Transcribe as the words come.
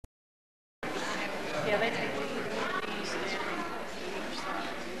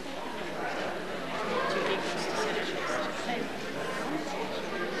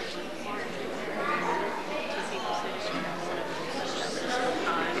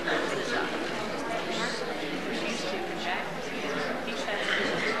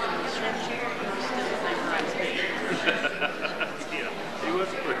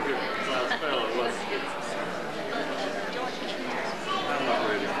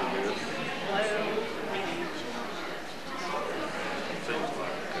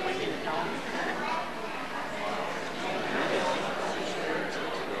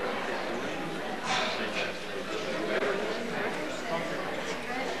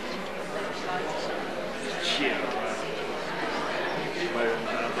Yeah, right.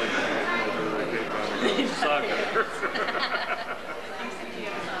 I think soccer.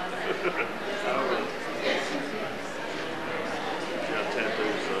 Got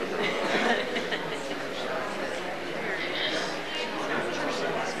tattoos,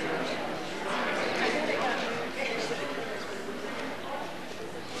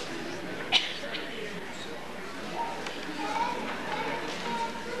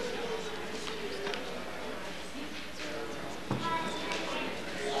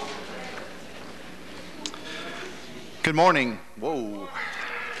 Good morning. Whoa.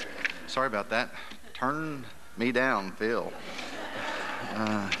 Sorry about that. Turn me down, Phil.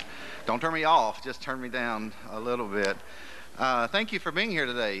 Don't turn me off, just turn me down a little bit. Thank you for being here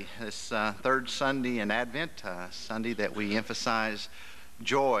today. This third Sunday in Advent, Sunday that we emphasize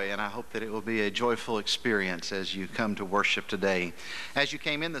joy, and I hope that it will be a joyful experience as you come to worship today. As you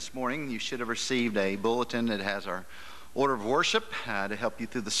came in this morning, you should have received a bulletin that has our order of worship to help you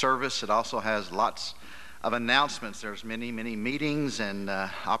through the service. It also has lots of announcements. There's many meetings and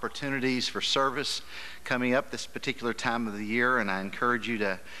opportunities for service coming up this particular time of the year, and I encourage you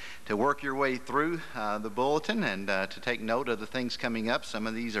to work your way through the bulletin and to take note of the things coming up. Some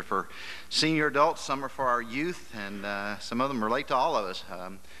of these are for senior adults, some are for our youth, and some of them relate to all of us.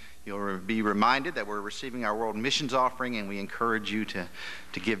 You'll be reminded that we're receiving our World Missions Offering, and we encourage you to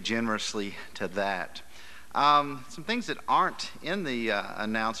give generously to that. Some things that aren't in the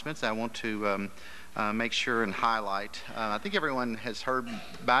announcements I want to make sure and highlight. I think everyone has heard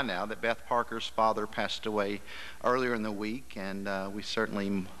by now that Beth Parker's father passed away earlier in the week, and we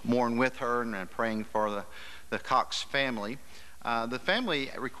certainly mourn with her and are praying for the Cox family. The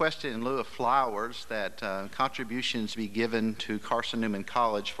family requested in lieu of flowers that contributions be given to Carson Newman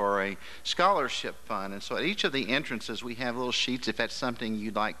College for a scholarship fund. And so at each of the entrances we have little sheets. If that's something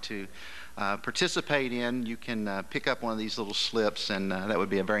you'd like to participate in, you can pick up one of these little slips, and that would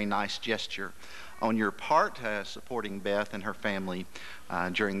be a very nice gesture on your part, supporting Beth and her family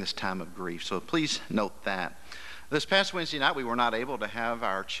during this time of grief. So please note that. This past Wednesday night, we were not able to have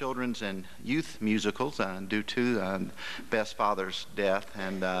our children's and youth musicals due to Beth's father's death,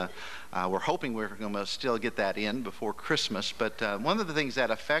 and we're hoping we're going to still get that in before Christmas. But one of the things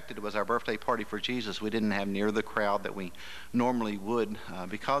that affected was our birthday party for Jesus. We didn't have near the crowd that we normally would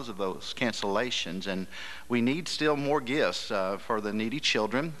because of those cancellations, and we need still more gifts for the needy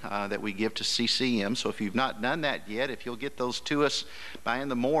children that we give to CCM. So if you've not done that yet, if you'll get those to us by in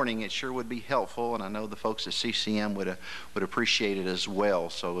the morning, it sure would be helpful, and I know the folks at CCM would appreciate it as well.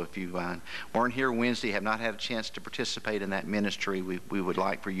 So if you weren't here Wednesday, have not had a chance to participate in that ministry, we would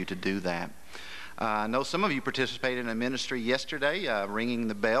like for you to do that. I know some of you participated in a ministry yesterday, ringing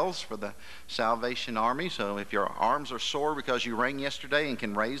the bells for the Salvation Army. So if your arms are sore because you rang yesterday and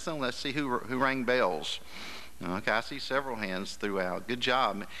can raise them, let's see who rang bells. Okay, I see several hands throughout. Good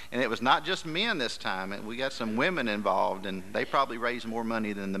job. And it was not just men this time. We got some women involved, and they probably raised more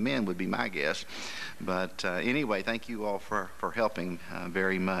money than the men, would be my guess. But anyway, thank you all for helping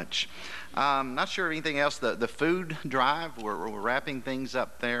very much. Not sure anything else. The food drive, we're wrapping things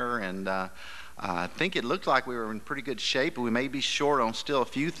up there, and I think it looked like we were in pretty good shape. We may be short on still a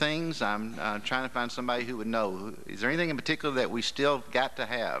few things. I'm trying to find somebody who would know. Is there anything in particular that we still got to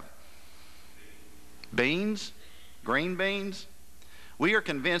have? Beans? Green beans? We are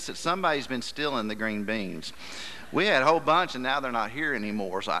convinced that somebody's been stealing the green beans. We had a whole bunch, and now they're not here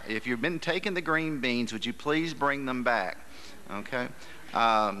anymore. So if you've been taking the green beans, would you please bring them back? Okay.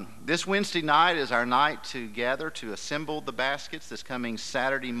 This Wednesday night is our night to gather to assemble the baskets. This coming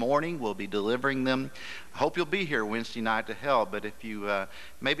Saturday morning, we'll be delivering them. I hope you'll be here Wednesday night to help, but if you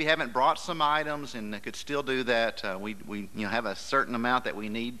maybe haven't brought some items and could still do that, we have a certain amount that we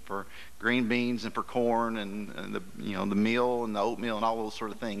need for green beans and for corn and the meal and the oatmeal and all those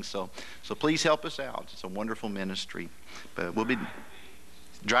sort of things. So please help us out. It's a wonderful ministry. But we'll be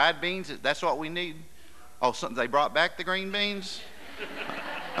dried beans. That's what we need. Oh, they brought back the green beans?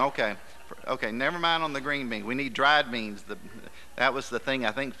 Okay, never mind on the green beans. We need dried beans. That was the thing,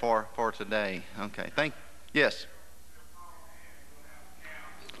 I think, for today. Okay, yes.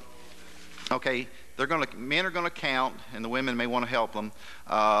 Okay, men are going to count, and the women may want to help them.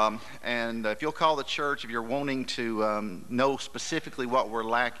 And if you'll call the church, if you're wanting to know specifically what we're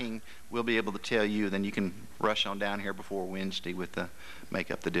lacking, we'll be able to tell you. Then you can rush on down here before Wednesday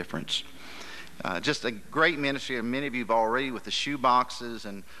make up the difference. Just a great ministry, and many of you have already with the shoe boxes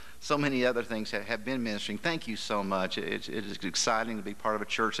and so many other things that have been ministering. Thank you so much. It is exciting to be part of a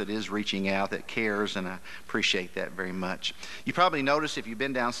church that is reaching out, that cares, and I appreciate that very much. You probably noticed if you've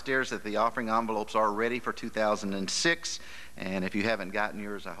been downstairs that the offering envelopes are ready for 2006, and if you haven't gotten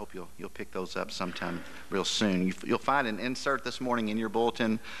yours, I hope you'll pick those up sometime real soon. You'll find an insert this morning in your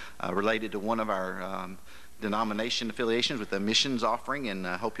bulletin related to one of our denomination affiliations with the missions offering, and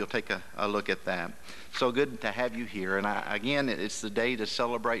I hope you'll take a look at that. So good to have you here. And again, it's the day to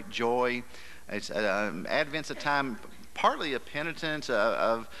celebrate joy. It's Advent's a time partly of penitence,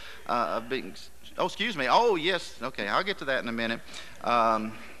 of being, oh, excuse me, oh, yes, okay, I'll get to that in a minute.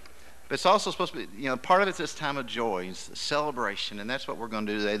 But it's also supposed to be, part of it's this time of joy, it's the celebration, and that's what we're going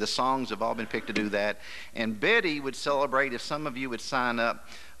to do today. The songs have all been picked to do that. And Betty would celebrate if some of you would sign up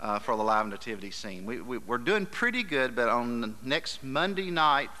for the live nativity scene. We're doing pretty good, but on the next Monday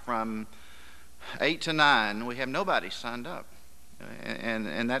night from 8 to 9, we have nobody signed up.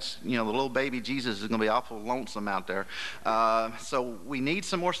 And that's, the little baby Jesus is going to be awful lonesome out there. So we need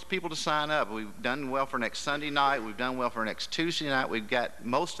some more people to sign up. We've done well for next Sunday night. We've done well for next Tuesday night. We've got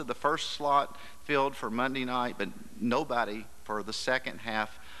most of the first slot filled for Monday night, but nobody for the second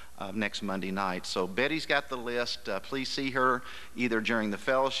half of next Monday night. So Betty's got the list. Please see her either during the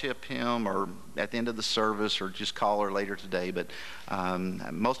fellowship hymn or at the end of the service, or just call her later today. But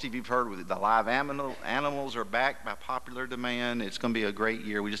most of you have heard the live animals are back by popular demand. It's going to be a great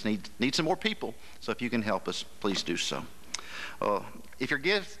year. We just need some more people. So if you can help us, please do so. If you're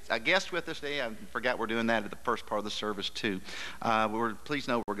a guest with us today, I forgot we're doing that at the first part of the service too. Please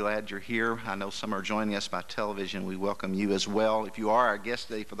know we're glad you're here. I know some are joining us by television. We welcome you as well. If you are our guest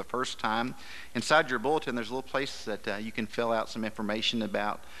today for the first time, inside your bulletin there's a little place that you can fill out some information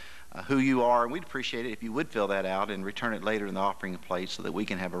about who you are, and we'd appreciate it if you would fill that out and return it later in the offering plate so that we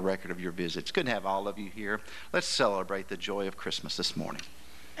can have a record of your visit. It's good to have all of you here. Let's celebrate the joy of Christmas this morning.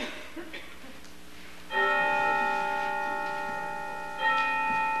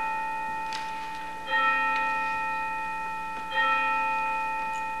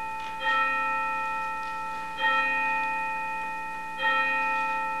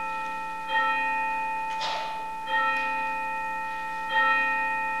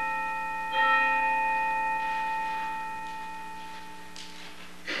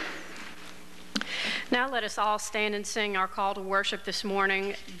 Now let us all stand and sing our call to worship this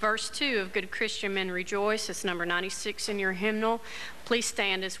morning. Verse 2 of Good Christian Men Rejoice. It's number 96 in your hymnal. Please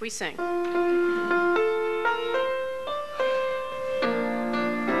stand as we sing.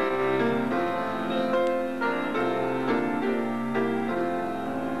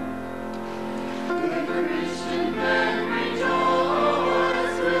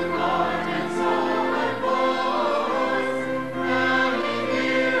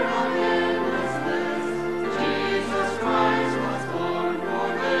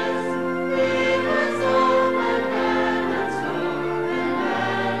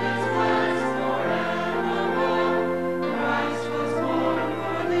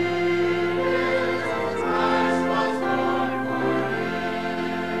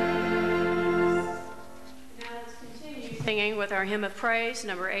 With our hymn of praise,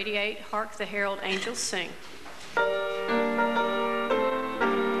 number 88, Hark the Herald Angels Sing.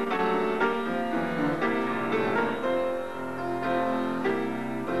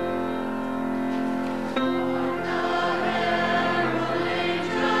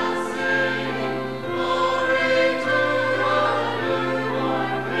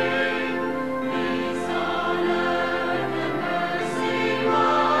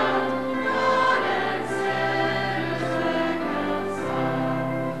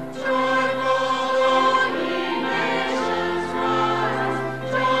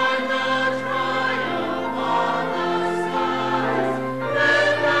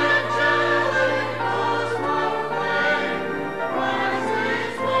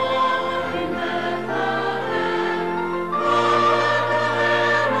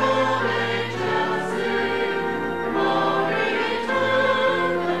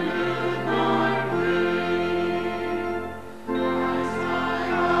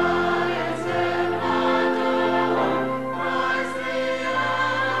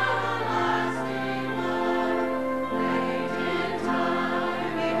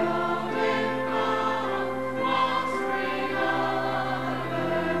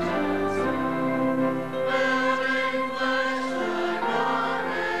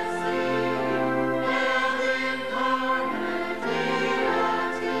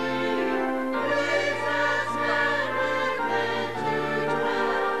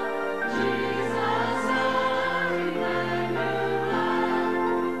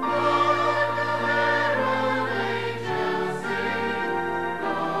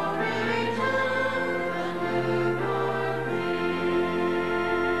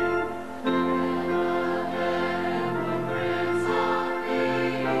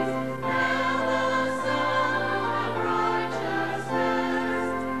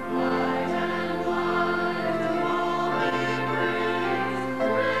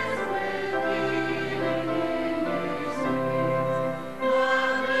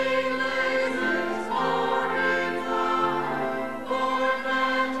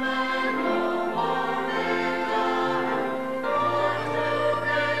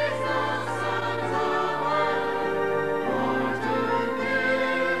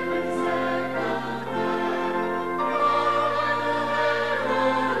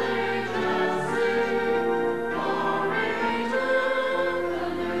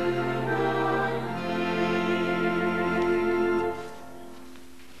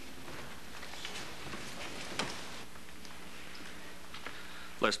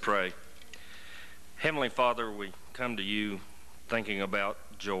 Let's pray. Heavenly Father, we come to you thinking about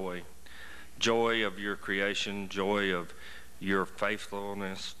joy. Joy of your creation, joy of your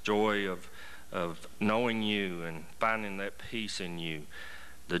faithfulness, joy of knowing you and finding that peace in you.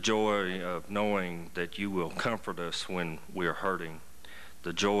 The joy of knowing that you will comfort us when we are hurting.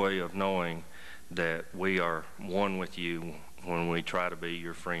 The joy of knowing that we are one with you when we try to be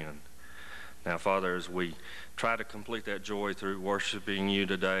your friend. Now, Father, as we try to complete that joy through worshiping you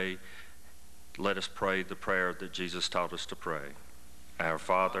today, let us pray the prayer that Jesus taught us to pray. Our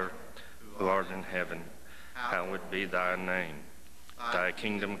Father, who art in heaven, hallowed be thy name. Thy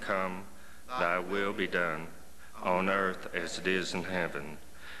kingdom come, thy will be done, on earth as it is in heaven.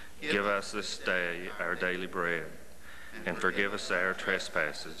 Give us this day our daily bread, and forgive us our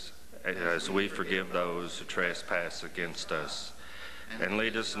trespasses, as we forgive those who trespass against us. And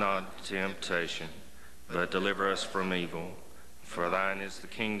lead us not into temptation, but deliver us from evil. For thine is the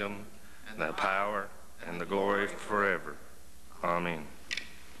kingdom, the power, and the glory forever. Amen.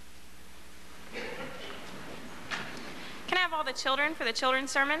 Can I have all the children for the children's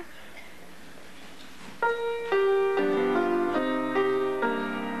sermon?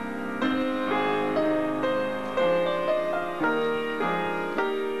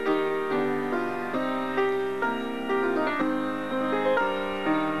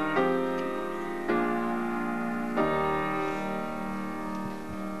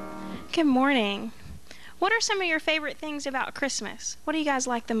 Good morning. What are some of your favorite things about Christmas? What do you guys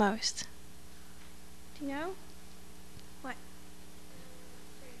like the most? Do you know? What?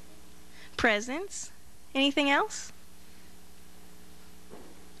 Presents. Anything else?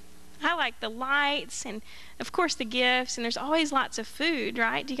 I like the lights and, of course, the gifts, and there's always lots of food,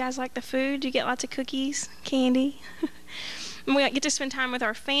 right? Do you guys like the food? Do you get lots of cookies, candy? And we get to spend time with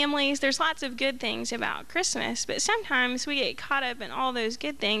our families. There's lots of good things about Christmas, but sometimes we get caught up in all those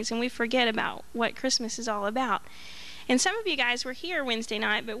good things and we forget about what Christmas is all about. And some of you guys were here Wednesday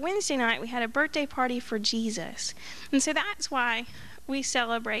night, but Wednesday night we had a birthday party for Jesus. And so that's why we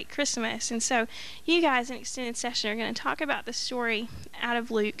celebrate Christmas. And so you guys in extended session are going to talk about the story out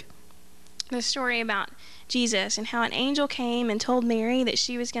of Luke, the story about Jesus and how an angel came and told Mary that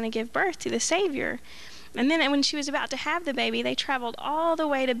she was going to give birth to the Savior. And then when she was about to have the baby, they traveled all the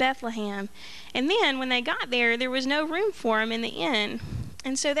way to Bethlehem. And then when they got there, there was no room for him in the inn.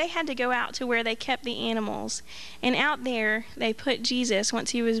 And so they had to go out to where they kept the animals. And out there, they put Jesus, once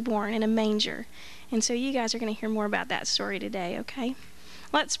he was born, in a manger. And so you guys are going to hear more about that story today, okay?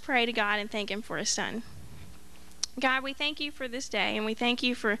 Let's pray to God and thank him for his son. God, we thank you for this day, and we thank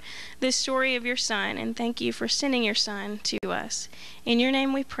you for this story of your son, and thank you for sending your son to us. In your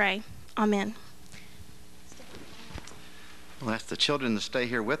name we pray. Amen. We'll ask the children to stay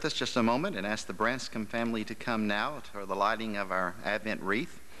here with us just a moment and ask the Branscombe family to come now for the lighting of our Advent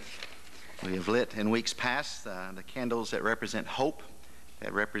wreath. We have lit in weeks past the candles that represent hope,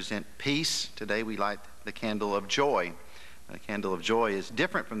 that represent peace. Today we light the candle of joy. The candle of joy is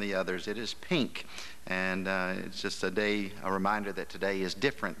different from the others. It is pink, and it's just a reminder that today is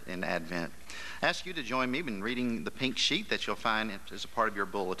different in Advent. I ask you to join me in reading the pink sheet that you'll find as a part of your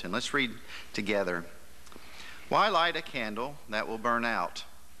bulletin. Let's read together. Why light a candle that will burn out?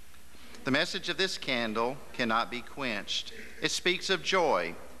 The message of this candle cannot be quenched. It speaks of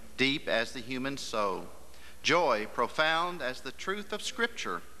joy, deep as the human soul. Joy, profound as the truth of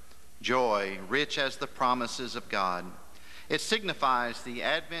Scripture. Joy, rich as the promises of God. It signifies the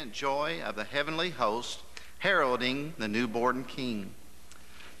Advent joy of the heavenly host, heralding the newborn King.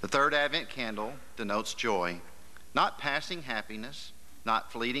 The third Advent candle denotes joy, not passing happiness,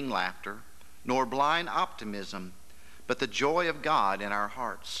 not fleeting laughter, nor blind optimism, but the joy of God in our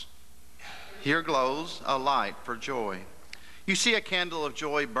hearts. Here glows a light for joy. You see a candle of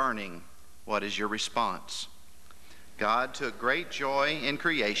joy burning. What is your response? God took great joy in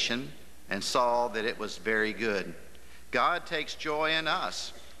creation and saw that it was very good. God takes joy in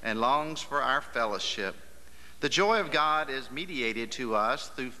us and longs for our fellowship. The joy of God is mediated to us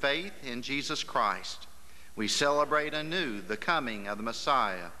through faith in Jesus Christ. We celebrate anew the coming of the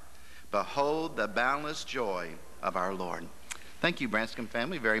Messiah. Behold the boundless joy of our Lord. Thank you, Branscombe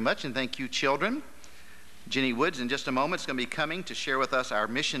family, very much, and thank you, children. Jenny Woods in just a moment is going to be coming to share with us our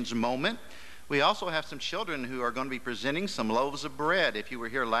missions moment. We also have some children who are going to be presenting some loaves of bread. If you were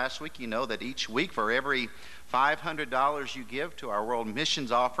here last week, you know that each week for every $500 you give to our World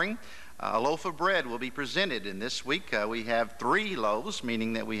Missions Offering, a loaf of bread will be presented. And this week we have 3 loaves,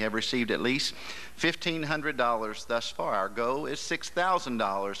 meaning that we have received at least $1,500 thus far. Our goal is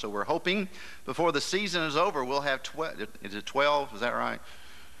 $6,000. So we're hoping before the season is over, we'll have 12. Is it 12? Is that right?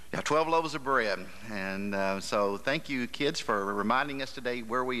 Yeah, 12 loaves of bread. And so thank you, kids, for reminding us today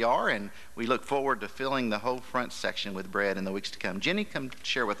where we are, and we look forward to filling the whole front section with bread in the weeks to come. Jenny, come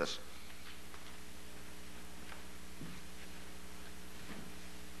share with us.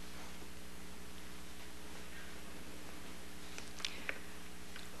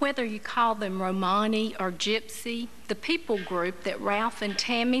 Whether you call them Romani or Gypsy, the people group that Ralph and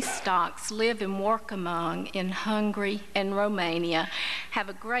Tammy Stocks live and work among in Hungary and Romania have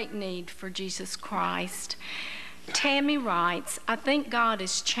a great need for Jesus Christ. Tammy writes, I think God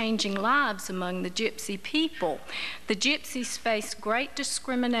is changing lives among the Gypsy people. The Gypsies face great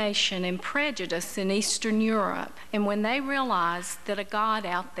discrimination and prejudice in Eastern Europe, and when they realize that a God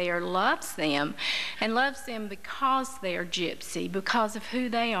out there loves them, and loves them because they're Gypsy, because of who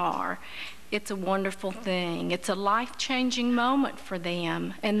they are, it's a wonderful thing. It's a life-changing moment for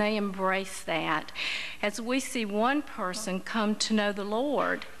them, and they embrace that. As we see one person come to know the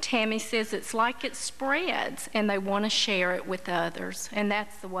Lord, Tammy says it's like it spreads, and they want to share it with others, and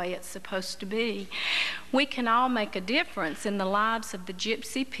that's the way it's supposed to be. We can all make a difference in the lives of the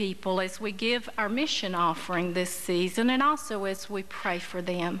Gypsy people as we give our mission offering this season, and also as we pray for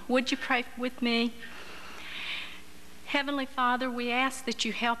them. Would you pray with me? Heavenly Father, we ask that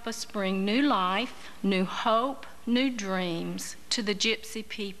you help us bring new life, new hope, new dreams to the Gypsy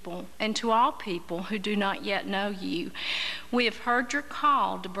people and to all people who do not yet know you. We have heard your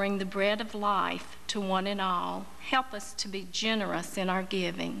call to bring the bread of life to one and all. Help us to be generous in our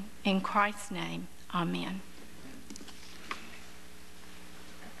giving. In Christ's name, amen.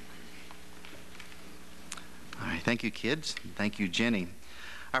 All right, thank you, kids. Thank you, Jenny.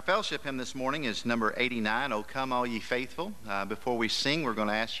 Our fellowship hymn this morning is number 89, O Come All Ye Faithful. Before we sing, we're going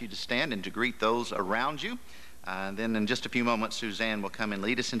to ask you to stand and to greet those around you. Then in just a few moments, Suzanne will come and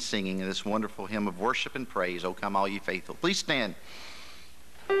lead us in singing this wonderful hymn of worship and praise, O Come All Ye Faithful. Please stand.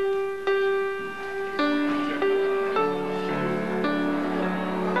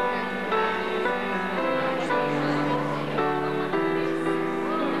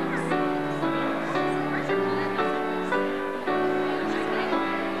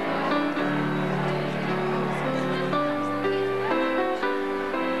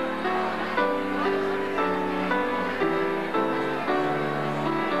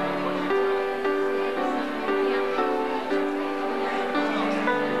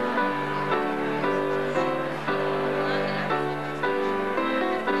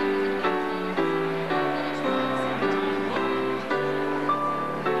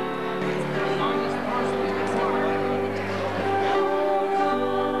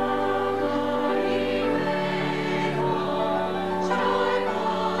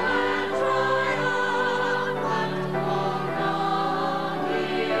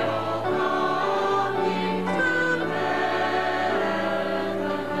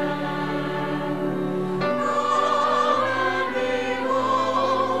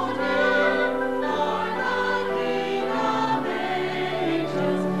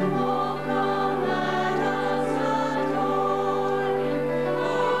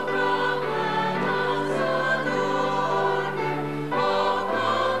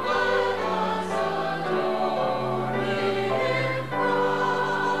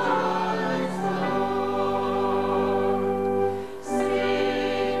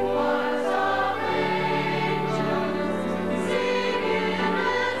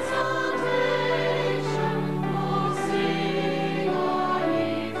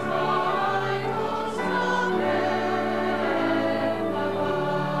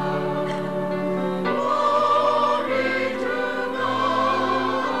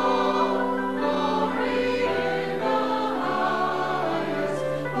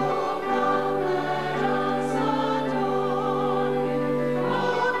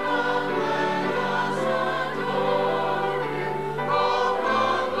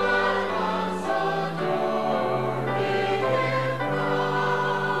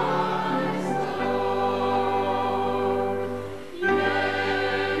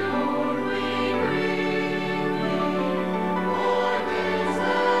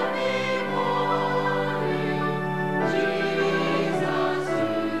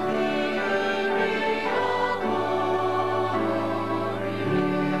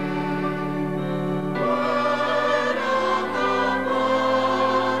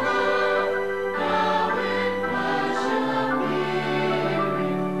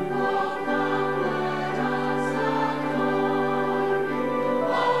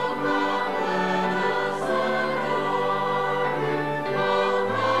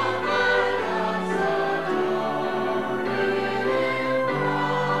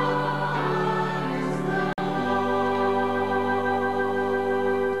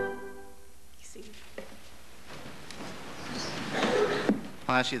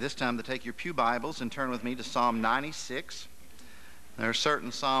 I'll ask you this time to take your pew Bibles and turn with me to Psalm 96. There are certain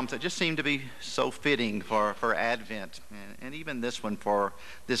psalms that just seem to be so fitting for Advent, and even this one for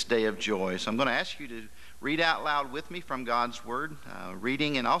this day of joy. So I'm going to ask you to read out loud with me from God's Word,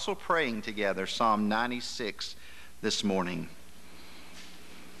 reading and also praying together Psalm 96 this morning.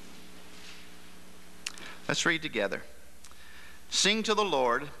 Let's read together. Sing to the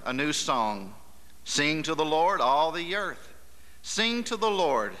Lord a new song. Sing to the Lord all the earth. Sing to the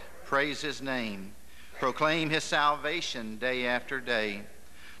Lord, praise his name. Proclaim his salvation day after day.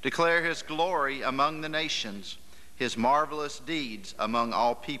 Declare his glory among the nations, his marvelous deeds among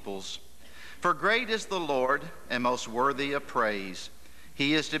all peoples. For great is the Lord and most worthy of praise.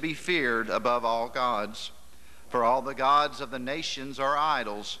 He is to be feared above all gods. For all the gods of the nations are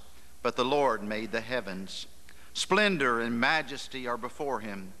idols, but the Lord made the heavens. Splendor and majesty are before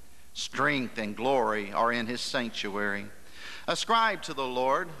him. Strength and glory are in his sanctuary. Ascribe to the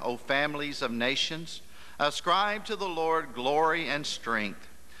Lord, O families of nations. Ascribe to the Lord glory and strength.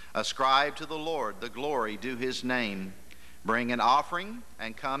 Ascribe to the Lord the glory due his name. Bring an offering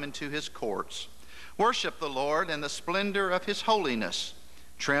and come into his courts. Worship the Lord in the splendor of his holiness.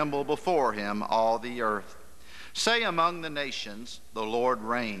 Tremble before him, all the earth. Say among the nations, the Lord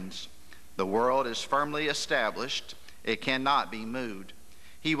reigns. The world is firmly established. It cannot be moved.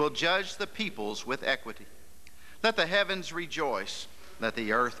 He will judge the peoples with equity. Let the heavens rejoice. Let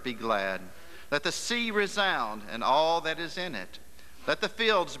the earth be glad. Let the sea resound and all that is in it. Let the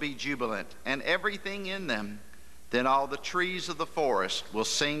fields be jubilant and everything in them. Then all the trees of the forest will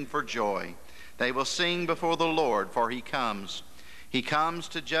sing for joy. They will sing before the Lord, for he comes. He comes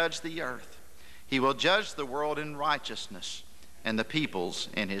to judge the earth. He will judge the world in righteousness and the peoples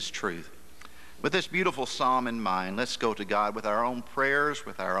in his truth. With this beautiful psalm in mind, let's go to God with our own prayers,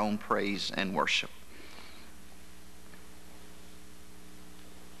 with our own praise and worship.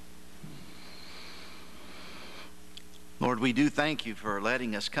 Lord, we do thank you for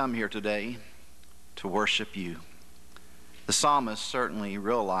letting us come here today to worship you. The psalmist certainly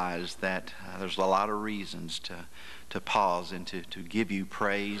realized that there's a lot of reasons to pause and to give you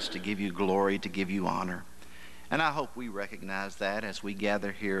praise, to give you glory, to give you honor. And I hope we recognize that as we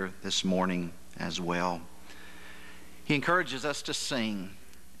gather here this morning as well. He encourages us to sing.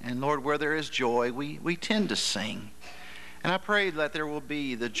 And Lord, where there is joy, we tend to sing. And I pray that there will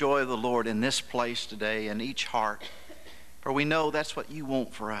be the joy of the Lord in this place today, in each heart. For we know that's what you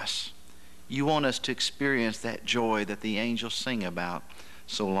want for us. You want us to experience that joy that the angels sing about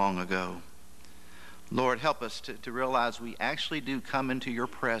so long ago. Lord, help us to realize we actually do come into your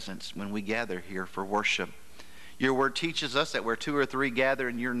presence when we gather here for worship. Your word teaches us that where two or three gather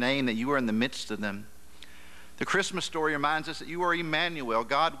in your name, that you are in the midst of them. The Christmas story reminds us that you are Emmanuel,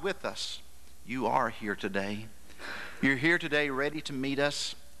 God with us. You are here today. You're here today ready to meet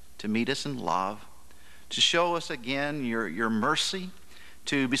us in love, to show us again your mercy,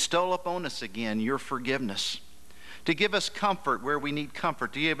 to bestow upon us again your forgiveness, to give us comfort where we need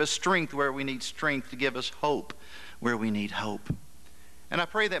comfort, to give us strength where we need strength, to give us hope where we need hope. And I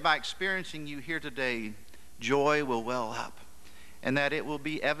pray that by experiencing you here today, joy will well up, and that it will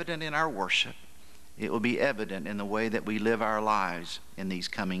be evident in our worship. It will be evident in the way that we live our lives in these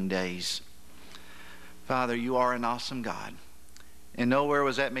coming days. Father, you are an awesome God. And nowhere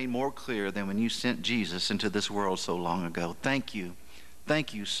was that made more clear than when you sent Jesus into this world so long ago. Thank you.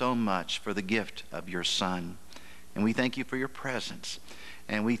 Thank you so much for the gift of your Son. And we thank you for your presence.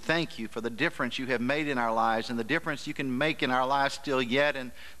 And we thank you for the difference you have made in our lives, and the difference you can make in our lives still yet,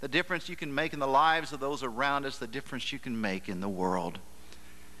 and the difference you can make in the lives of those around us, the difference you can make in the world.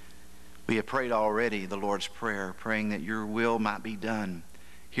 We have prayed already the Lord's Prayer, praying that your will might be done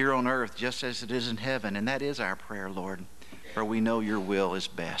here on earth just as it is in heaven. And that is our prayer, Lord, for we know your will is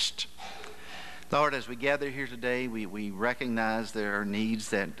best. Lord, as we gather here today, we recognize there are needs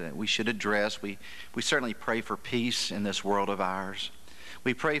that we should address. We certainly pray for peace in this world of ours.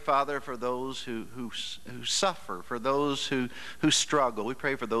 We pray, Father, for those who suffer, for those who struggle. We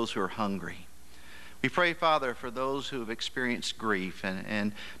pray for those who are hungry. We pray, Father, for those who have experienced grief,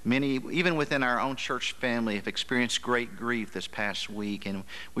 and many, even within our own church family, have experienced great grief this past week. And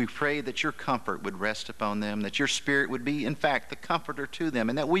we pray that your comfort would rest upon them, that your Spirit would be, in fact, the comforter to them,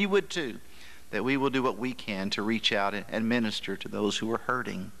 and that we would too, that we will do what we can to reach out and minister to those who are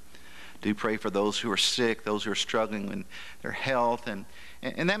hurting. Do pray for those who are sick, those who are struggling with their health, and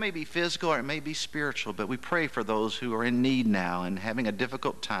that may be physical or it may be spiritual, but we pray for those who are in need now and having a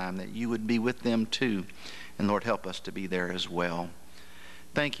difficult time, that you would be with them too. And Lord, help us to be there as well.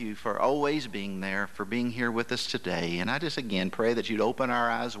 Thank you for always being there, for being here with us today. And I just again pray that you'd open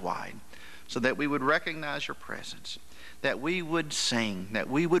our eyes wide so that we would recognize your presence, that we would sing, that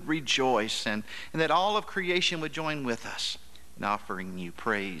we would rejoice, and that all of creation would join with us in offering you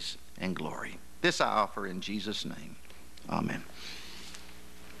praise and glory. This I offer in Jesus' name. Amen.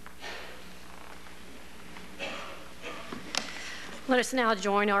 Let us now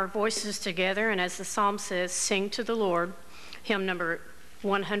join our voices together, and as the psalm says, sing to the Lord. Hymn number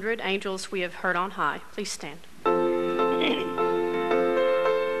 100, Angels We Have Heard on High. Please stand.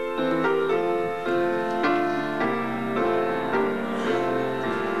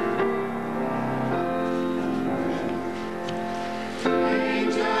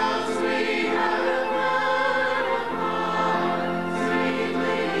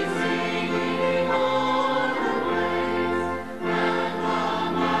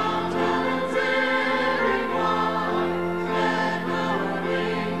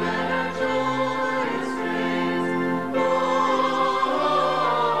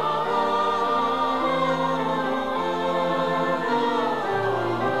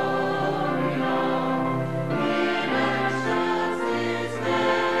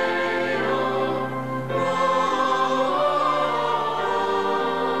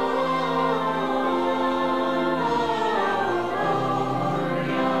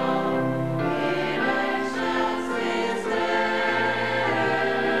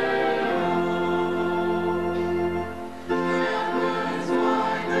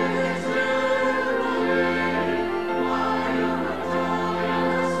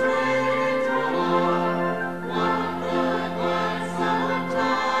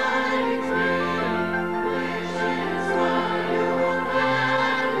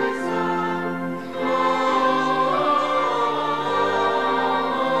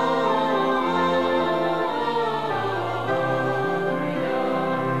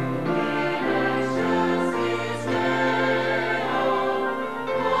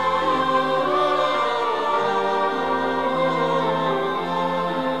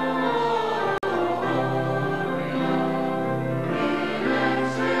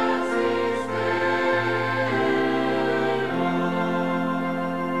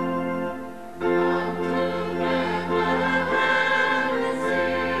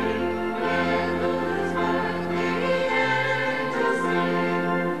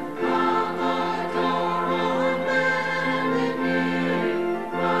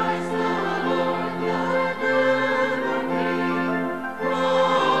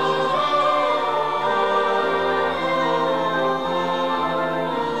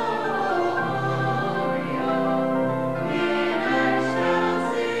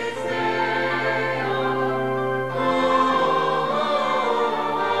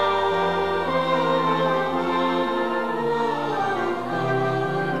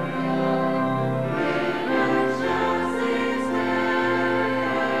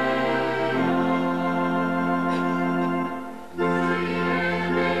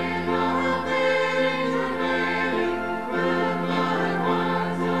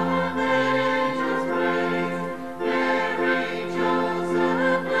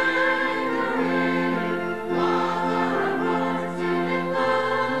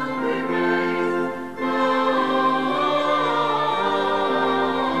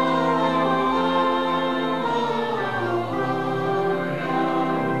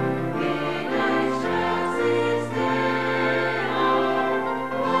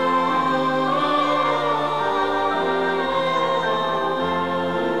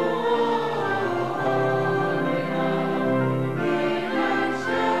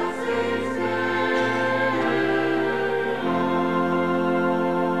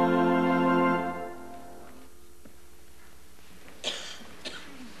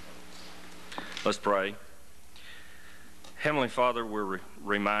 Let's pray. Heavenly Father, we're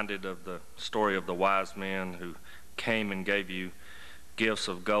reminded of the story of the wise men who came and gave you gifts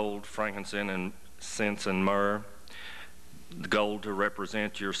of gold, frankincense, and myrrh. The gold to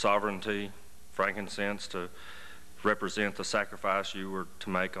represent your sovereignty, frankincense to represent the sacrifice you were to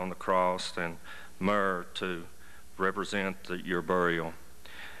make on the cross, and myrrh to represent your burial,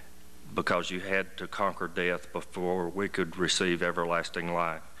 because you had to conquer death before we could receive everlasting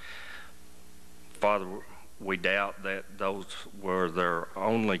life. Father, we doubt that those were their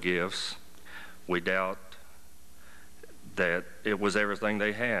only gifts. We doubt that it was everything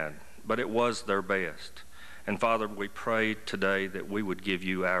they had, but it was their best. And Father, we pray today that we would give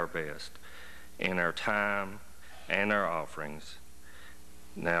you our best in our time and our offerings.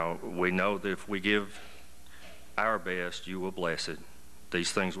 Now, we know that if we give our best, you will bless it.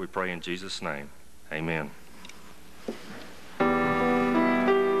 These things we pray in Jesus' name. Amen.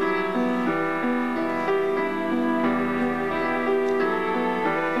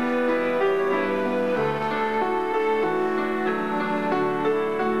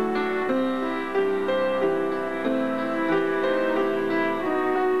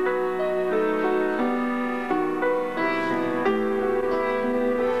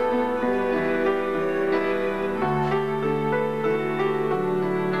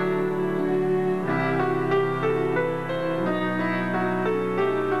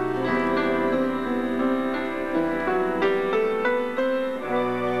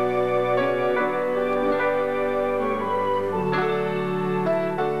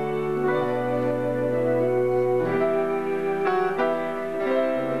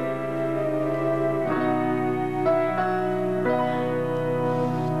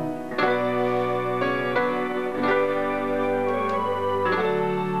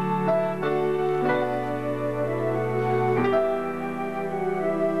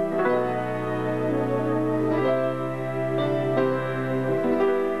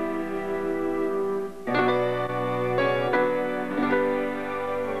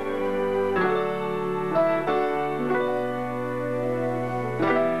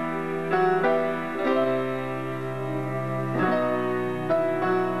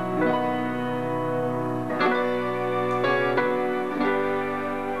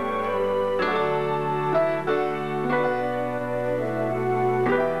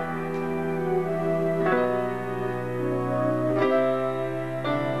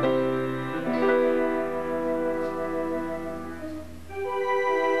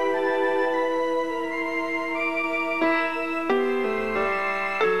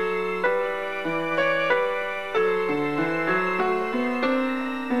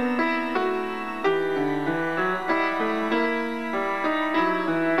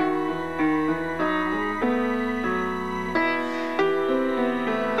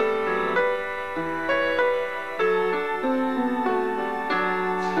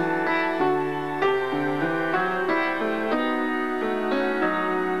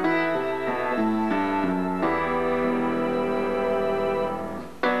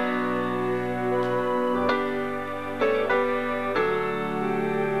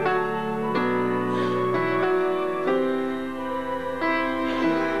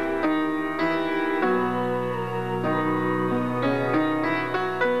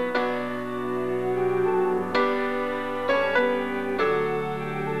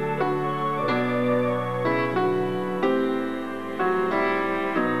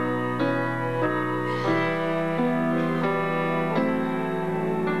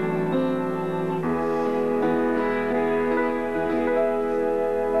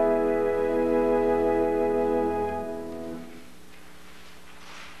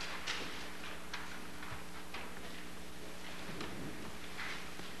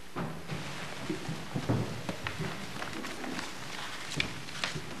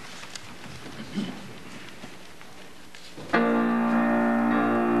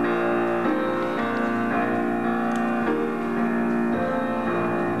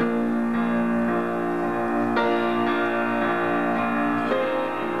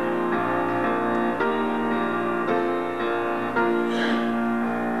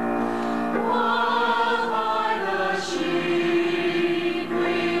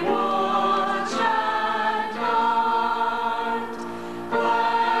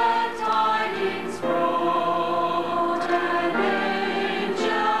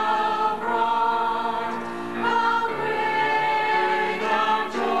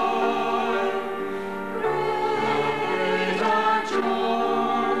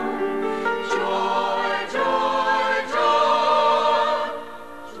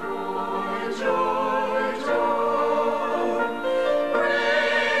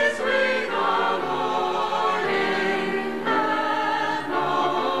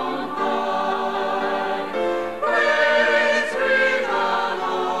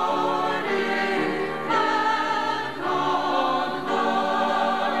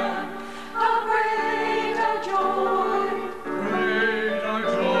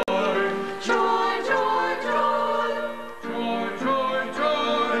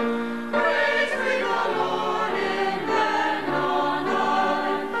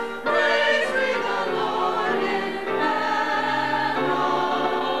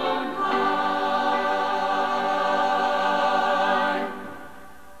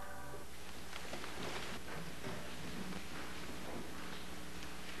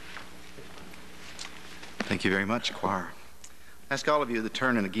 Thank you very much, choir. Ask all of you to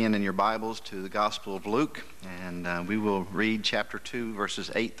turn again in your Bibles to the Gospel of Luke, and we will read chapter 2,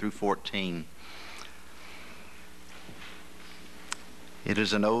 verses 8 through 14. It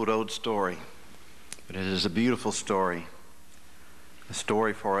is an old story, but it is a beautiful story, a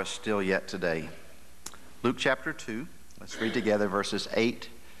story for us still yet today. Luke chapter 2, let's read together verses 8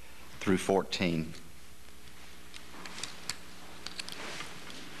 through 14.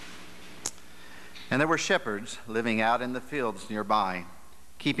 And there were shepherds living out in the fields nearby,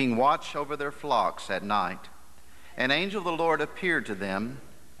 keeping watch over their flocks at night. An angel of the Lord appeared to them,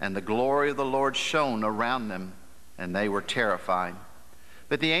 and the glory of the Lord shone around them, and they were terrified.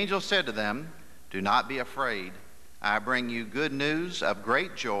 But the angel said to them, "Do not be afraid. I bring you good news of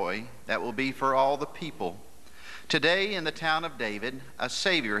great joy that will be for all the people. Today in the town of David, a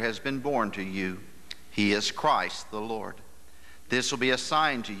Savior has been born to you. He is Christ the Lord. This will be a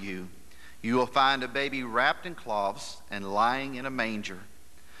sign to you. You will find a baby wrapped in cloths and lying in a manger."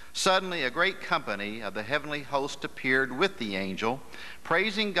 Suddenly a great company of the heavenly host appeared with the angel,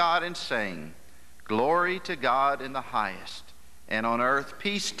 praising God and saying, "Glory to God in the highest, and on earth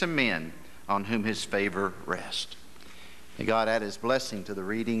peace to men on whom his favor rests." May God add his blessing to the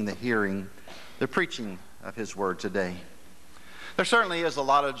reading, the hearing, the preaching of his word today. There certainly is a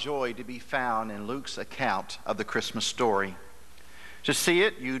lot of joy to be found in Luke's account of the Christmas story. To see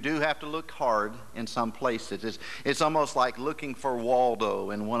it, you do have to look hard in some places. It's almost like looking for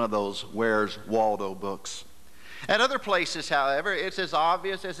Waldo in one of those Where's Waldo books. At other places, however, it's as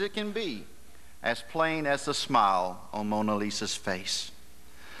obvious as it can be, as plain as the smile on Mona Lisa's face.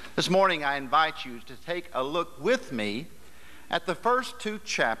 This morning, I invite you to take a look with me at the first 2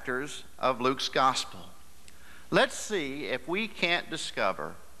 chapters of Luke's Gospel. Let's see if we can't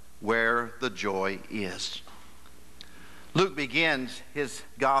discover where the joy is. Luke begins his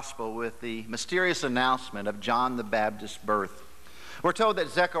gospel with the mysterious announcement of John the Baptist's birth. We're told that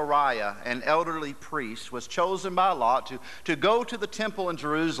Zechariah, an elderly priest, was chosen by Lot to go to the temple in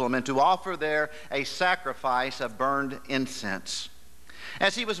Jerusalem and to offer there a sacrifice of burned incense.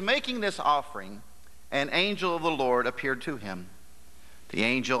 As he was making this offering, an angel of the Lord appeared to him. The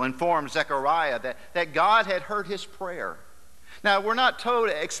angel informed Zechariah that God had heard his prayer. Now, we're not told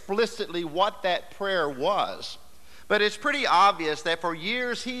explicitly what that prayer was, but it's pretty obvious that for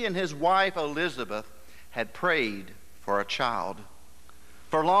years he and his wife Elizabeth had prayed for a child.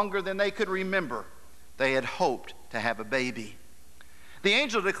 For longer than they could remember, they had hoped to have a baby. The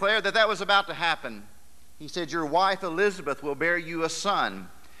angel declared that was about to happen. He said, "Your wife Elizabeth will bear you a son,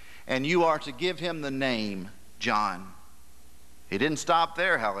 and you are to give him the name John." He didn't stop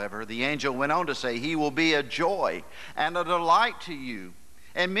there, however. The angel went on to say, "He will be a joy and a delight to you,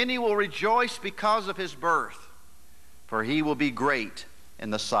 and many will rejoice because of his birth. For he will be great in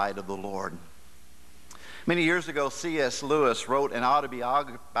the sight of the Lord." Many years ago, C.S. Lewis wrote an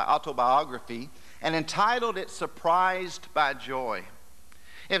autobiography and entitled it "Surprised by Joy."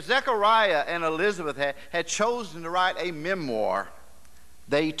 If Zechariah and Elizabeth had chosen to write a memoir,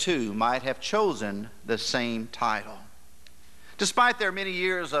 they too might have chosen the same title. Despite their many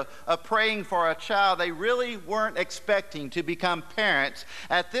years of praying for a child, they really weren't expecting to become parents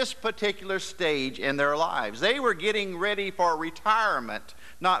at this particular stage in their lives. They were getting ready for retirement,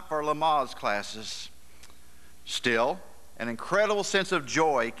 not for Lamaze classes. Still, an incredible sense of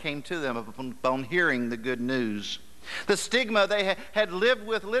joy came to them upon hearing the good news. The stigma they had lived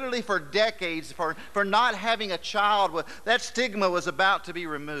with literally for decades for not having a child, that stigma was about to be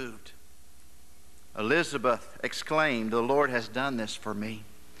removed. Elizabeth exclaimed, "The Lord has done this for me.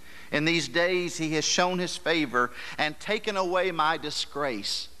 In these days he has shown his favor and taken away my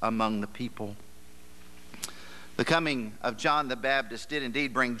disgrace among the people." The coming of John the Baptist did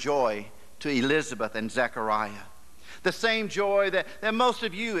indeed bring joy to Elizabeth and Zechariah. The same joy that most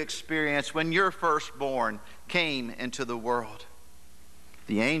of you experienced when your firstborn came into the world.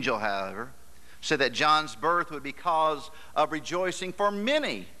 The angel, however, said that John's birth would be cause of rejoicing for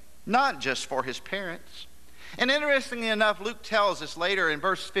many, not just for his parents. And interestingly enough, Luke tells us later in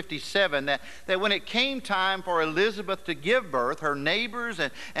verse 57 that when it came time for Elizabeth to give birth, her neighbors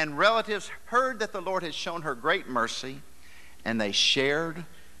and relatives heard that the Lord had shown her great mercy, and they shared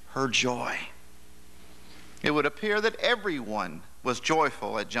her joy. It would appear that everyone was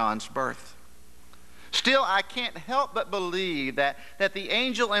joyful at John's birth. Still, I can't help but believe that the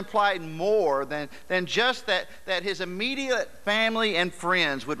angel implied more than just that his immediate family and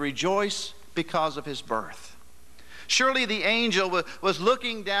friends would rejoice because of his birth. Surely the angel was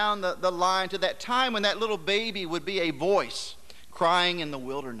looking down the line to that time when that little baby would be a voice crying in the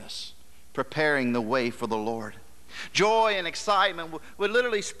wilderness, preparing the way for the Lord. Joy and excitement would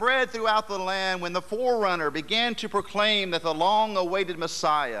literally spread throughout the land when the forerunner began to proclaim that the long-awaited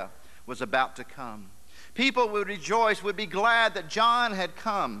Messiah was about to come. People would rejoice, would be glad that John had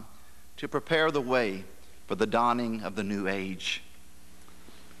come to prepare the way for the dawning of the new age.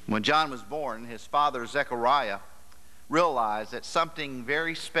 When John was born, his father Zechariah realized that something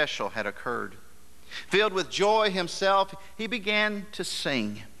very special had occurred. Filled with joy himself, he began to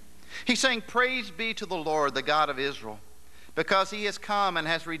sing. He sang, "Praise be to the Lord, the God of Israel, because he has come and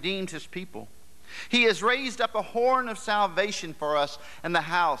has redeemed his people. He has raised up a horn of salvation for us in the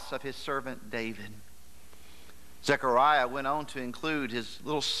house of his servant David." Zechariah went on to include his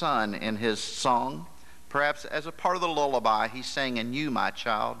little son in his song. Perhaps as a part of the lullaby, he sang, "And you, my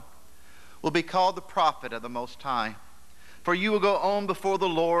child, will be called the prophet of the Most High, for you will go on before the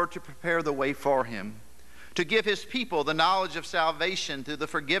Lord to prepare the way for him, to give his people the knowledge of salvation through the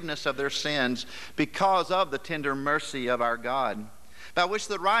forgiveness of their sins because of the tender mercy of our God, by which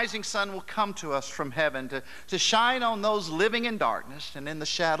the rising sun will come to us from heaven to shine on those living in darkness and in the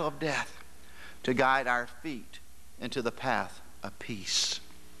shadow of death, to guide our feet into the path of peace."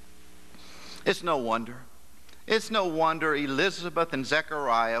 It's no wonder Elizabeth and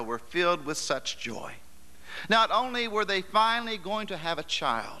Zechariah were filled with such joy. Not only were they finally going to have a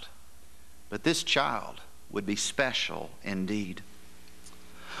child, but this child would be special indeed.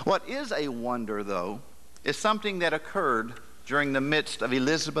 What is a wonder, though, is something that occurred during the midst of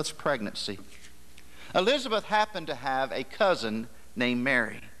Elizabeth's pregnancy. Elizabeth happened to have a cousin named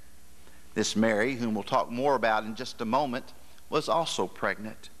Mary. This Mary, whom we'll talk more about in just a moment, was also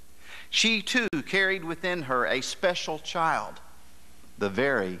pregnant. She too carried within her a special child, the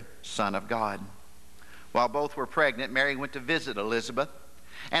very Son of God. While both were pregnant, Mary went to visit Elizabeth.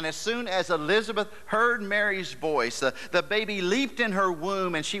 And as soon as Elizabeth heard Mary's voice, the baby leaped in her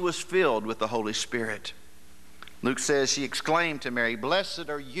womb and she was filled with the Holy Spirit. Luke says she exclaimed to Mary, "Blessed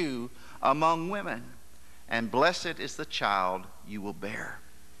are you among women, and blessed is the child you will bear."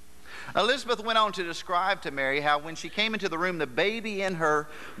 Elizabeth went on to describe to Mary how when she came into the room, the baby in her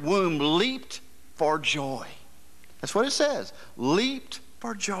womb leaped for joy. That's what it says, leaped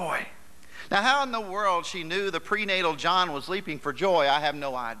for joy. Now, how in the world she knew the prenatal John was leaping for joy, I have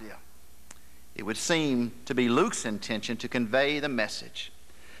no idea. It would seem to be Luke's intention to convey the message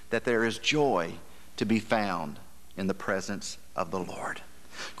that there is joy to be found in the presence of the Lord.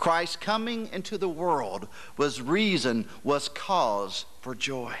 Christ coming into the world was cause for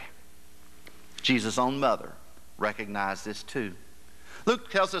joy. Jesus' own mother recognized this too.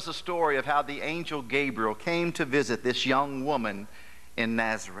 Luke tells us a story of how the angel Gabriel came to visit this young woman in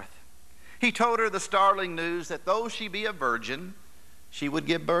Nazareth. He told her the startling news that though she be a virgin, she would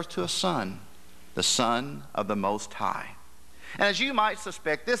give birth to a son, the Son of the Most High. And as you might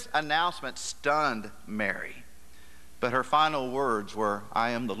suspect, this announcement stunned Mary. But her final words were,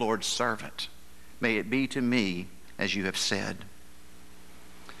 "I am the Lord's servant. May it be to me as you have said."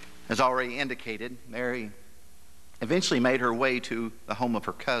 As already indicated, Mary eventually made her way to the home of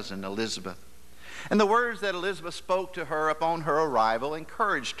her cousin, Elizabeth. And the words that Elizabeth spoke to her upon her arrival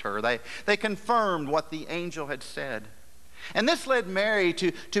encouraged her. They confirmed what the angel had said. And this led Mary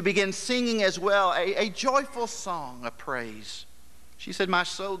to begin singing as well a joyful song of praise. She said, "My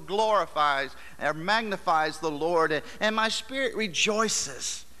soul glorifies and magnifies the Lord, and my spirit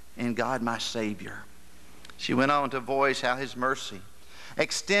rejoices in God my Savior." She went on to voice how his mercy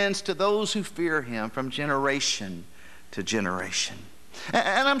extends to those who fear him from generation to generation.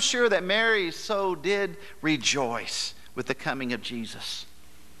 And I'm sure that Mary so did rejoice with the coming of Jesus.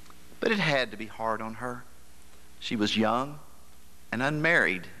 But it had to be hard on her. She was young and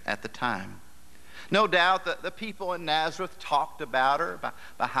unmarried at the time. No doubt that the people in Nazareth talked about her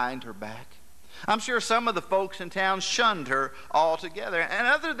behind her back. I'm sure some of the folks in town shunned her altogether. And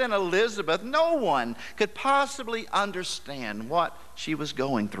other than Elizabeth, no one could possibly understand what she was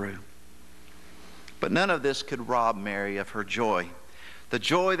going through. But none of this could rob Mary of her joy. The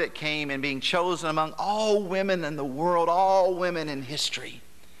joy that came in being chosen among all women in the world, all women in history,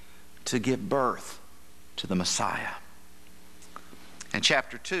 to give birth to the Messiah. In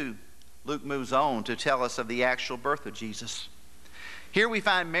chapter 2, Luke moves on to tell us of the actual birth of Jesus. Here we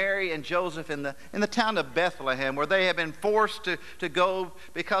find Mary and Joseph in the town of Bethlehem, where they have been forced to go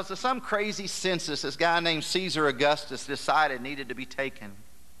because of some crazy census this guy named Caesar Augustus decided needed to be taken.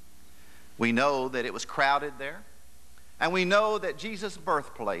 We know that it was crowded there, and we know that Jesus'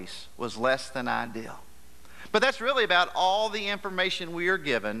 birthplace was less than ideal. But that's really about all the information we are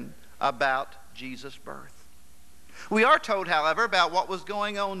given about Jesus' birth. We are told, however, about what was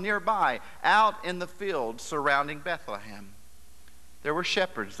going on nearby, out in the fields surrounding Bethlehem. There were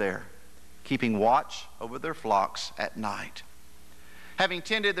shepherds there, keeping watch over their flocks at night. Having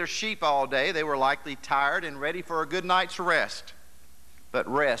tended their sheep all day, they were likely tired and ready for a good night's rest. But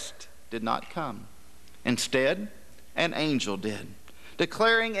rest did not come. Instead, an angel did,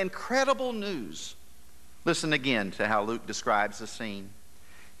 declaring incredible news. Listen again to how Luke describes the scene.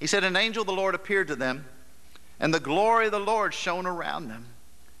 He said, "An angel of the Lord appeared to them, and the glory of the Lord shone around them,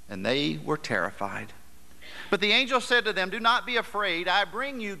 and they were terrified. But the angel said to them, 'Do not be afraid. I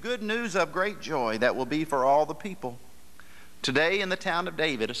bring you good news of great joy that will be for all the people. Today in the town of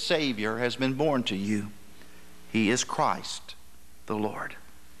David, a Savior has been born to you. He is Christ the Lord.'"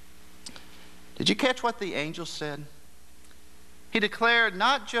 Did you catch what the angel said? He declared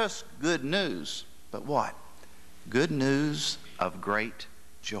not just good news, but what? Good news of great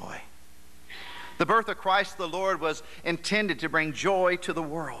joy. The birth of Christ the Lord was intended to bring joy to the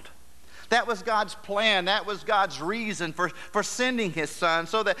world. That was God's plan. That was God's reason for sending his son,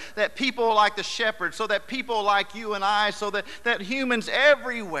 so that people like the shepherds, so that people like you and I, so that humans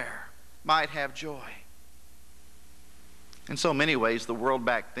everywhere might have joy. In so many ways, the world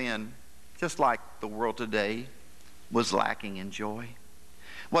back then, just like the world today, was lacking in joy.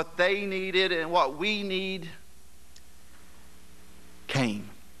 What they needed and what we need came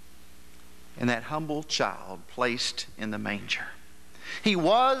in that humble child placed in the manger. He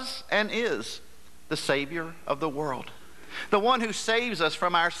was and is the Savior of the world, the one who saves us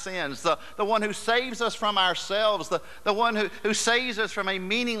from our sins, the one who saves us from ourselves, the one who saves us from a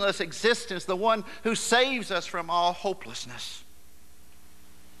meaningless existence, the one who saves us from all hopelessness.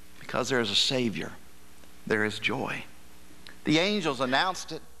 Because there is a Savior, there is joy. The angels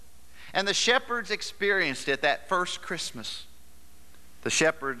announced it, and the shepherds experienced it that first Christmas. The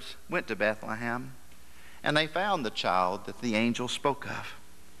shepherds went to Bethlehem, and they found the child that the angel spoke of.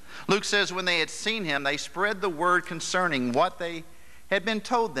 Luke says when they had seen him, they spread the word concerning what they had been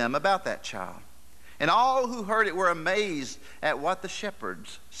told them about that child. And all who heard it were amazed at what the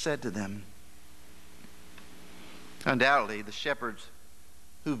shepherds said to them. Undoubtedly, the shepherds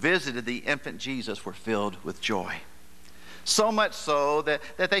who visited the infant Jesus were filled with joy. So much so that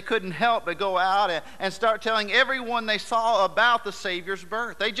they couldn't help but go out and start telling everyone they saw about the Savior's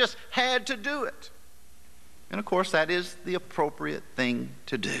birth. They just had to do it. And of course, that is the appropriate thing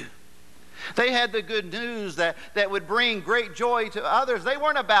to do. They had the good news that would bring great joy to others. They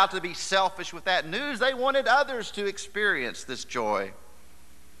weren't about to be selfish with that news. They wanted others to experience this joy.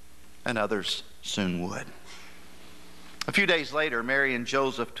 And others soon would. A few days later, Mary and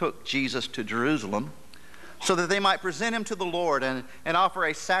Joseph took Jesus to Jerusalem so that they might present him to the Lord and offer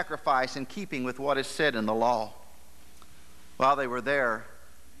a sacrifice in keeping with what is said in the law. While they were there,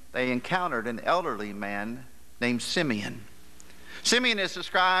 they encountered an elderly man named Simeon. Simeon is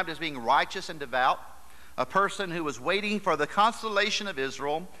described as being righteous and devout, a person who was waiting for the consolation of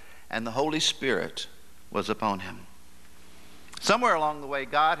Israel, and the Holy Spirit was upon him. Somewhere along the way,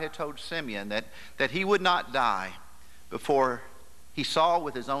 God had told Simeon that he would not die before he saw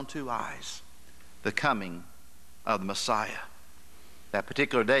with his own two eyes the coming of the Messiah. That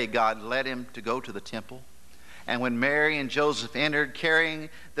particular day, God led him to go to the temple. And when Mary and Joseph entered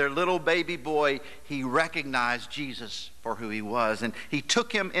carrying their little baby boy, he recognized Jesus for who he was. And he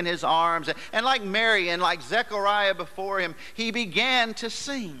took him in his arms. And like Mary and like Zechariah before him, he began to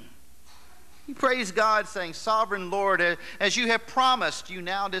sing. He praised God, saying, "Sovereign Lord, as you have promised, you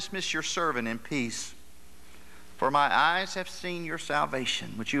now dismiss your servant in peace. For my eyes have seen your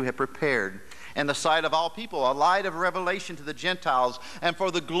salvation, which you have prepared in the sight of all people, a light of revelation to the Gentiles, and for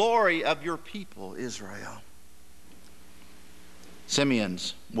the glory of your people, Israel."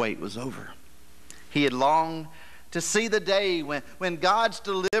 Simeon's wait was over. He had longed to see the day when God's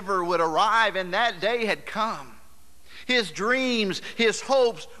deliverer would arrive, and that day had come. His dreams, his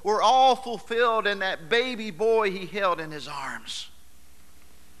hopes were all fulfilled in that baby boy he held in his arms.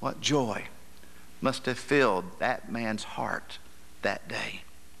 What joy must have filled that man's heart that day.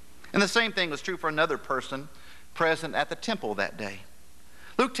 And the same thing was true for another person present at the temple that day.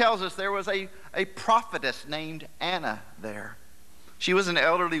 Luke tells us there was a prophetess named Anna there. She was an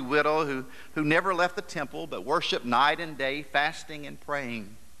elderly widow who never left the temple but worshiped night and day, fasting and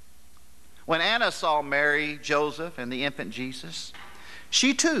praying. When Anna saw Mary, Joseph, and the infant Jesus,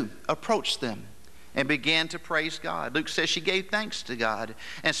 she too approached them and began to praise God. Luke says she gave thanks to God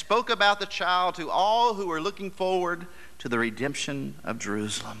and spoke about the child to all who were looking forward to the redemption of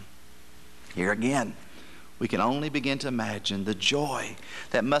Jerusalem. Here again, we can only begin to imagine the joy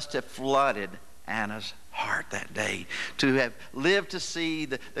that must have flooded Anna's heart that day, to have lived to see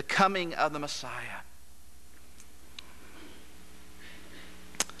the coming of the Messiah.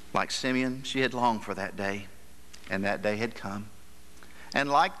 Like Simeon, she had longed for that day, and that day had come. And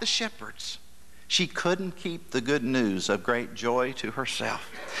like the shepherds, she couldn't keep the good news of great joy to herself.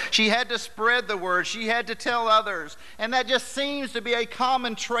 She had to spread the word. She had to tell others. And that just seems to be a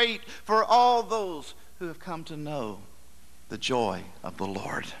common trait for all those who have come to know the joy of the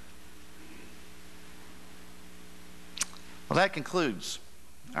Lord. Well, that concludes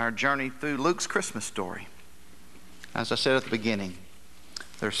our journey through Luke's Christmas story. As I said at the beginning,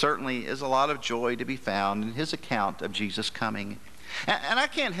 there certainly is a lot of joy to be found in his account of Jesus coming. And I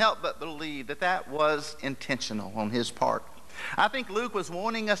can't help but believe that that was intentional on his part. I think Luke was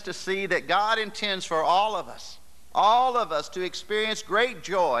wanting us to see that God intends for all of us to experience great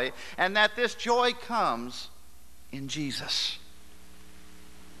joy, and that this joy comes in Jesus.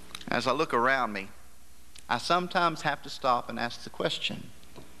 As I look around me, I sometimes have to stop and ask the question,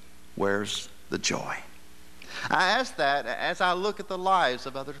 where's the joy? I ask that as I look at the lives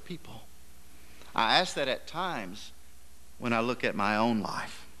of other people. I ask that at times when I look at my own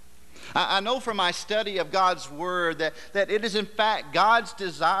life. I know from my study of God's Word that it is in fact God's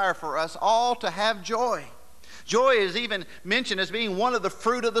desire for us all to have joy. Joy is even mentioned as being one of the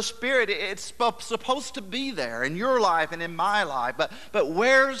fruit of the Spirit. It's supposed to be there in your life and in my life. But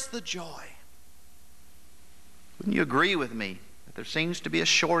where's the joy? Wouldn't you agree with me that there seems to be a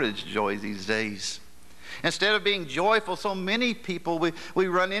shortage of joy these days? Instead of being joyful, so many people we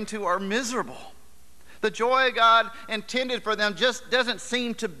run into are miserable. The joy God intended for them just doesn't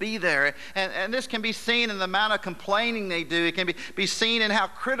seem to be there. And this can be seen in the amount of complaining they do. It can be seen in how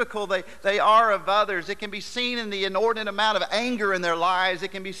critical they are of others. It can be seen in the inordinate amount of anger in their lives. It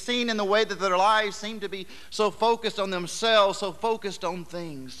can be seen in the way that their lives seem to be so focused on themselves, so focused on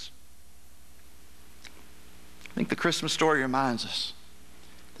things. I think the Christmas story reminds us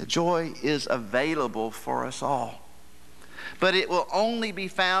that joy is available for us all. But it will only be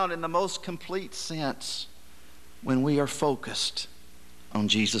found in the most complete sense when we are focused on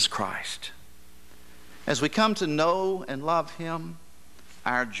Jesus Christ. As we come to know and love Him,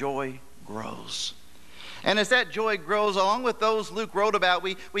 our joy grows. And as that joy grows, along with those Luke wrote about,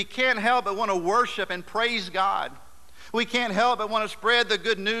 we can't help but want to worship and praise God. We can't help but want to spread the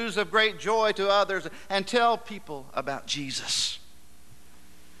good news of great joy to others and tell people about Jesus.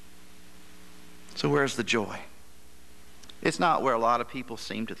 So where's the joy? It's not where a lot of people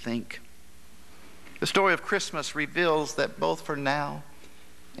seem to think. The story of Christmas reveals that both for now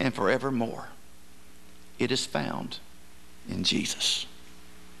and forevermore, it is found in Jesus.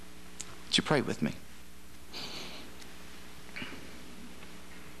 Would you pray with me?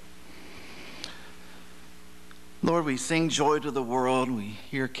 Lord, we sing joy to the world. We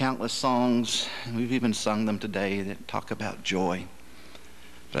hear countless songs, and we've even sung them today that talk about joy.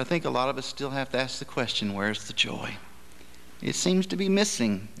 But I think a lot of us still have to ask the question, where's the joy? It seems to be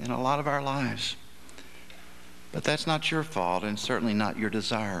missing in a lot of our lives. But that's not your fault, and certainly not your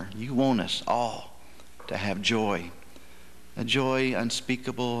desire. You want us all to have joy, a joy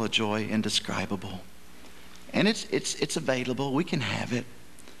unspeakable, a joy indescribable. And it's available. We can have it,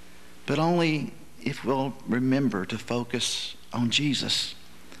 but only if we'll remember to focus on Jesus.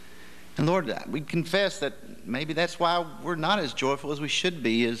 And Lord, we confess that maybe that's why we're not as joyful as we should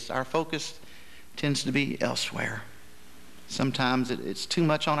be, is our focus tends to be elsewhere. Sometimes it's too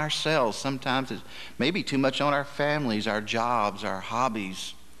much on ourselves. Sometimes it's maybe too much on our families, our jobs, our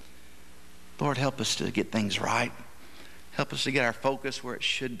hobbies. Lord, help us to get things right. Help us to get our focus where it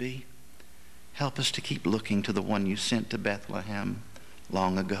should be. Help us to keep looking to the one you sent to Bethlehem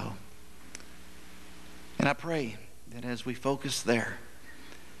long ago. And I pray that as we focus there,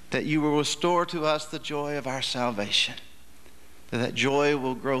 that you will restore to us the joy of our salvation. That joy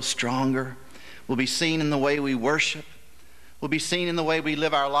will grow stronger, will be seen in the way we worship, will be seen in the way we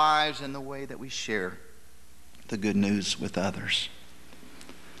live our lives and the way that we share the good news with others.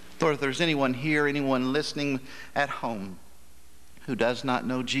 Lord, if there's anyone here, anyone listening at home who does not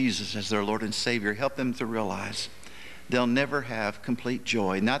know Jesus as their Lord and Savior, help them to realize they'll never have complete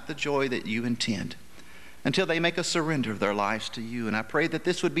joy, not the joy that you intend, until they make a surrender of their lives to you. And I pray that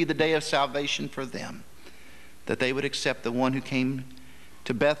this would be the day of salvation for them, that they would accept the one who came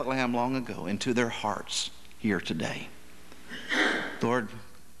to Bethlehem long ago into their hearts here today. Lord,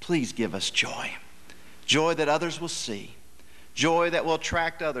 please give us joy. Joy that others will see. Joy that will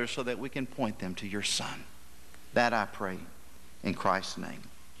attract others so that we can point them to your Son. That I pray in Christ's name.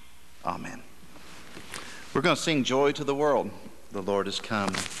 Amen. We're going to sing Joy to the World. The Lord has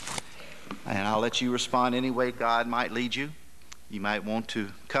come. And I'll let you respond any way God might lead you. You might want to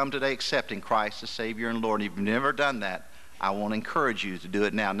come today accepting Christ as Savior and Lord. If you've never done that, I want to encourage you to do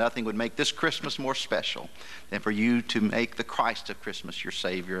it now. Nothing would make this Christmas more special than for you to make the Christ of Christmas your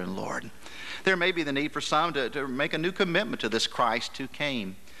Savior and Lord. There may be the need for some to make a new commitment to this Christ who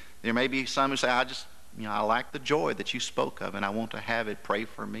came. There may be some who say, I lack the joy that you spoke of, and I want to have it. Pray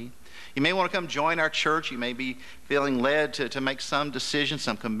for me. You may want to come join our church. You may be feeling led to make some decision,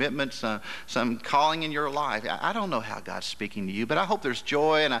 some commitment, some calling in your life. I don't know how God's speaking to you, but I hope there's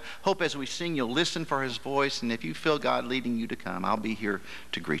joy, and I hope as we sing you'll listen for his voice, and if you feel God leading you to come, I'll be here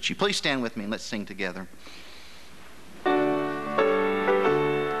to greet you. Please stand with me and let's sing together.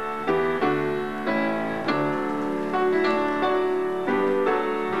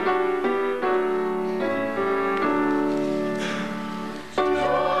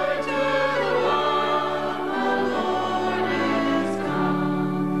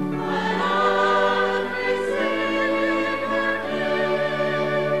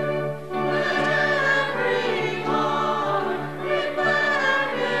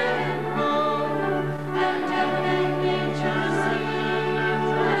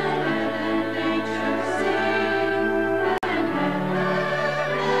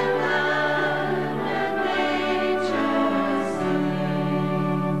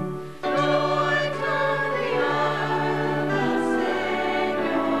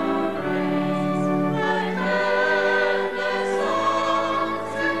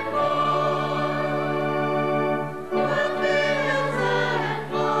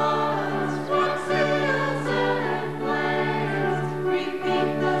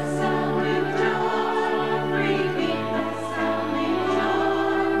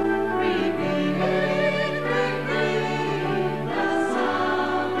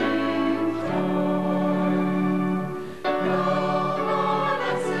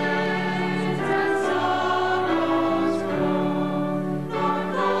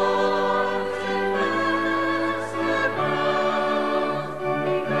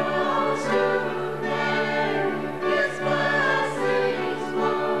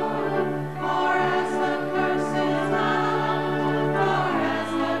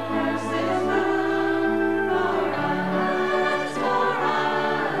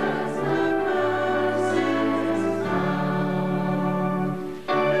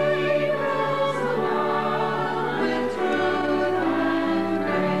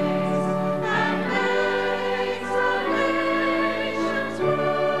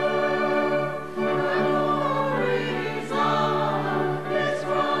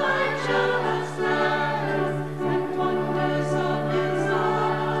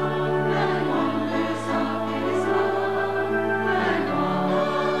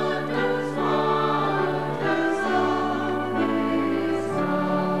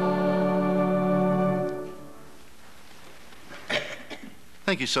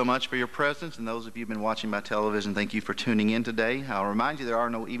 Thank you so much for your presence, and those of you who've been watching by television, thank you for tuning in today. I'll remind you there are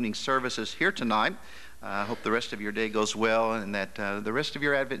no evening services here tonight. I hope the rest of your day goes well, and that the rest of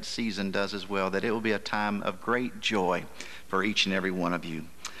your Advent season does as well, that it will be a time of great joy for each and every one of you.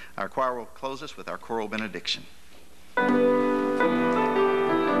 Our choir will close us with our choral benediction.